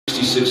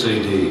66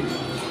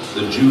 AD,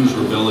 the Jews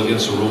rebel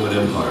against the Roman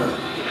Empire.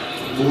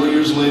 4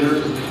 years later,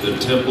 the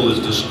temple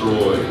is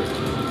destroyed.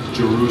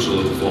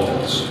 Jerusalem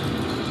falls.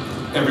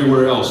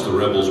 Everywhere else, the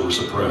rebels were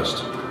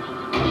suppressed.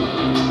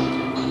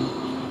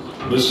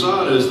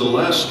 Masada is the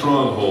last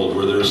stronghold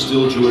where there are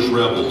still Jewish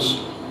rebels.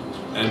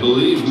 And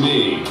believe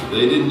me,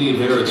 they didn't need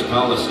Herod's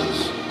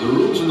palaces. The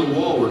rooms in the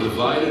wall were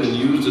divided and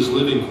used as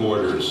living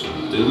quarters.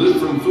 They lived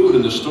from food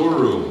in the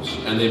storerooms,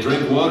 and they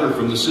drank water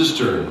from the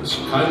cisterns,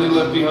 kindly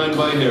left behind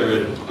by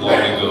Herod long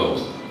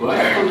ago.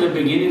 Right from the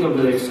beginning of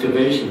the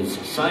excavations,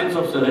 signs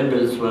of the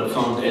rebels were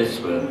found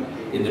elsewhere,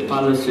 in the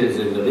palaces,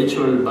 in the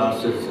ritual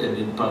baths, and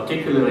in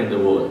particular in the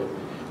wall.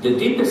 The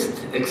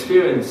deepest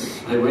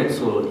experience I went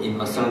through in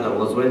Masada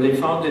was when they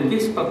found in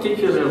this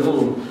particular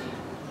room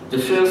the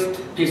first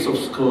piece of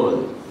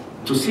scroll.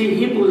 To see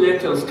Hebrew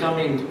letters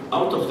coming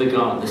out of the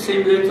ground, the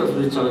same letters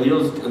which are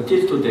used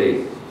until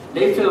today.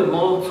 Later,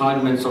 more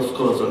fragments of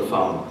scrolls were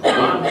found.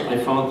 One I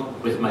found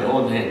with my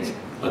own hands,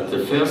 but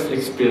the first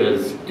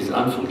experience is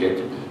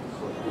unforgettable.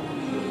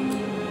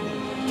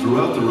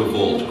 Throughout the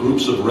revolt,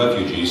 groups of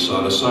refugees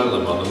sought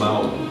asylum on the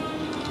mountain.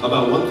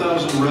 About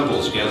 1,000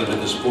 rebels gathered in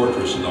this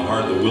fortress in the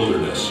heart of the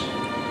wilderness.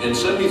 In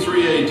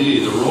 73 AD,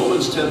 the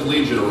Romans' 10th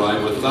Legion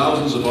arrived with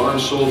thousands of armed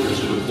soldiers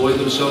who deployed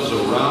themselves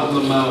around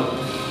the mountain.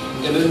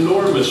 An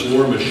enormous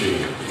war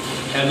machine.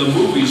 And the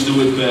movies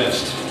do it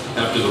best,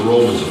 after the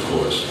Romans, of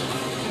course.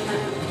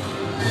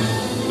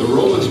 The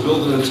Romans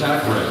built an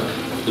attack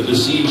ramp. The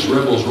besieged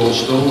rebels roll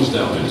stones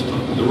down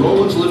it. The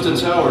Romans lift a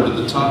tower to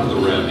the top of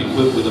the ramp,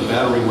 equipped with a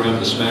battering ram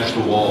to smash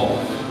the wall.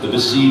 The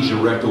besieged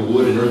erect a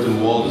wood and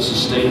earthen wall to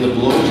sustain the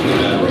blows of the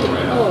battering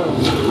ram.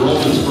 The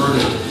Romans burn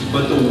it,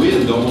 but the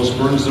wind almost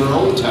burns their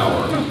own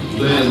tower.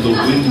 Then the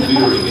wind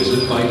veering as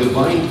if by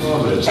divine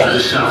providence to the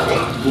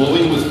south,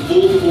 blowing with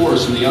full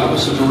force in the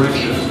opposite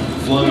direction,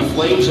 flung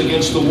flames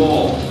against the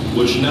wall,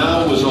 which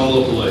now was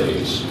all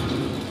ablaze.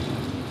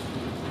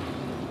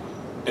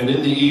 And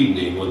in the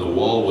evening, when the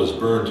wall was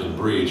burnt and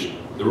breached,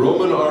 the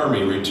Roman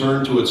army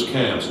returned to its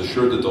camps,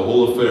 assured that the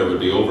whole affair would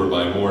be over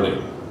by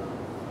morning.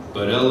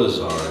 But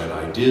Eleazar had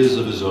ideas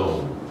of his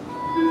own.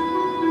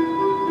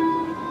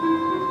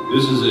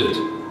 This is it,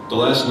 the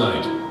last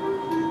night.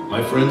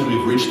 My friends,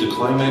 we've reached the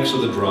climax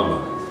of the drama.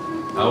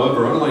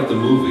 However, unlike the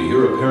movie,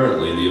 here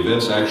apparently the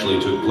events actually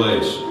took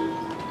place.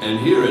 And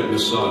here at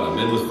Masada,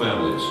 men with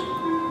families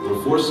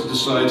were forced to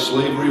decide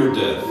slavery or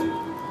death.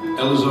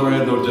 Eleazar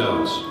had no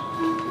doubts,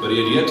 but he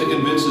had yet to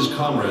convince his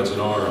comrades in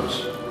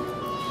arms.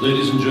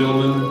 Ladies and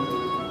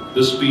gentlemen,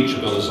 the speech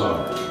of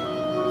Eleazar.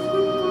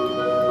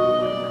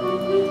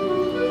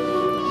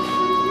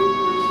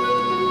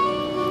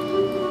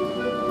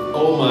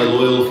 Oh, my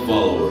loyal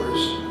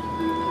followers,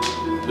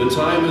 the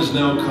time has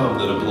now come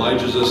that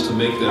obliges us to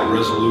make that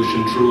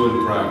resolution true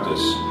in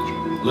practice.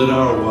 Let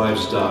our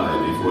wives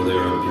die before they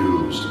are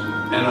abused,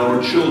 and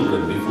our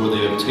children before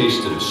they have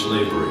tasted of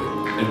slavery,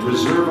 and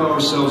preserve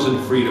ourselves in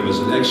freedom as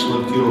an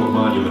excellent funeral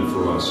monument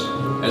for us,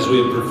 as we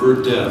have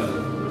preferred death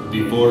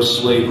before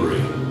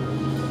slavery.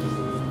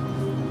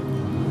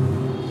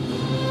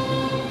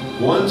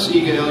 Once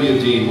Iga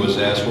El-Yadin was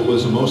asked what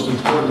was the most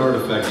important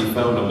artifact he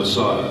found on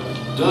Masada.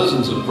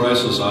 Dozens of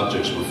priceless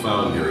objects were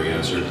found here, he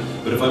answered,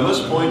 but if I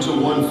must point to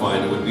one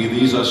find, it would be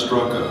these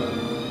ostraka.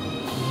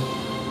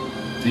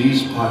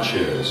 These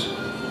potsherds.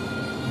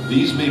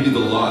 These may be the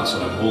lots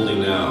that I'm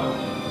holding now.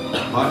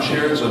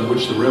 Potsherds on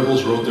which the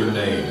rebels wrote their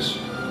names.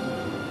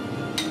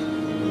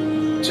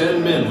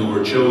 10 men who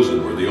were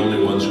chosen were the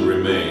only ones who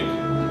remained.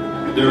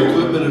 Their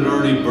equipment had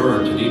already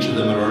burned, and each of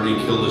them had already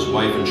killed his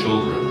wife and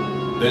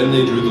children. Then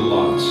they drew the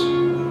lots.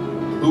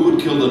 Who would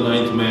kill the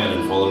 9th man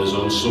and fall on his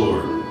own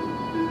sword?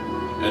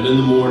 And in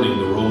the morning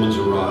the Romans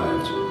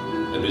arrived,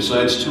 and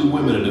besides 2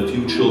 women and a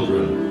few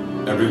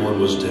children, everyone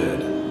was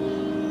dead.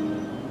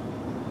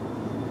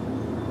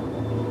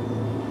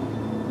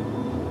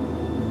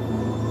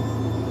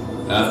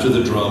 After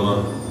the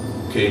drama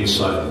came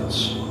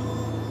silence.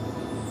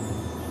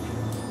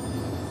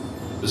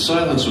 The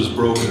silence was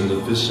broken in the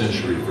 5th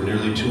century for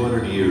nearly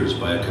 200 years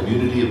by a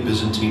community of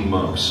Byzantine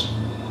monks.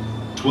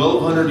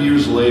 1,200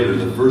 years later,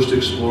 the first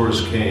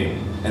explorers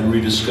came and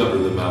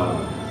rediscovered the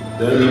mountain.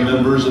 Then the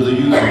members of the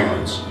youth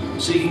movements,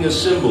 seeking a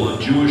symbol of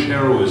Jewish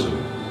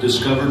heroism,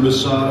 discovered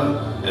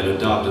Masada and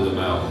adopted the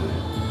mountain.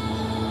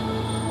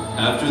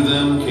 After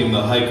them came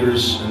the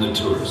hikers and the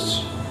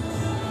tourists.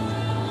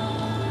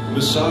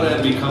 Masada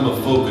had become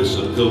a focus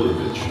of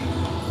pilgrimage.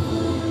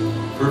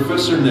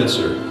 Professor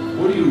Netzer,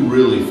 what do you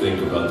really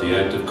think about the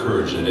act of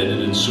courage that ended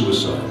in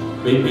suicide?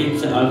 Maybe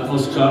it's the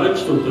utmost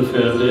courage to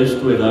prefer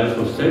death to a life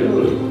of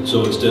slavery.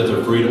 So it's death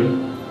or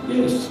freedom?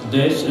 Yes,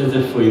 death as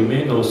a free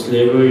man or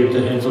slavery in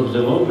the hands of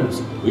the Romans.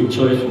 Which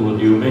choice would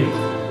you make?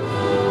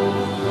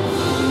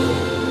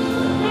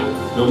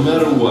 No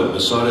matter what,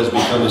 Masada has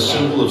become a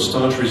symbol of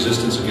staunch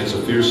resistance against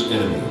a fierce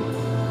enemy.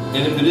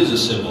 And if it is a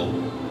symbol,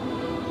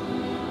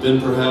 then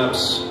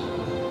perhaps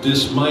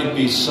this might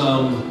be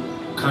some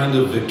kind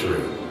of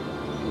victory.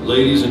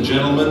 Ladies and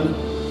gentlemen,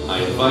 I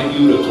invite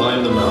you to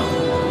climb the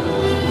mountain.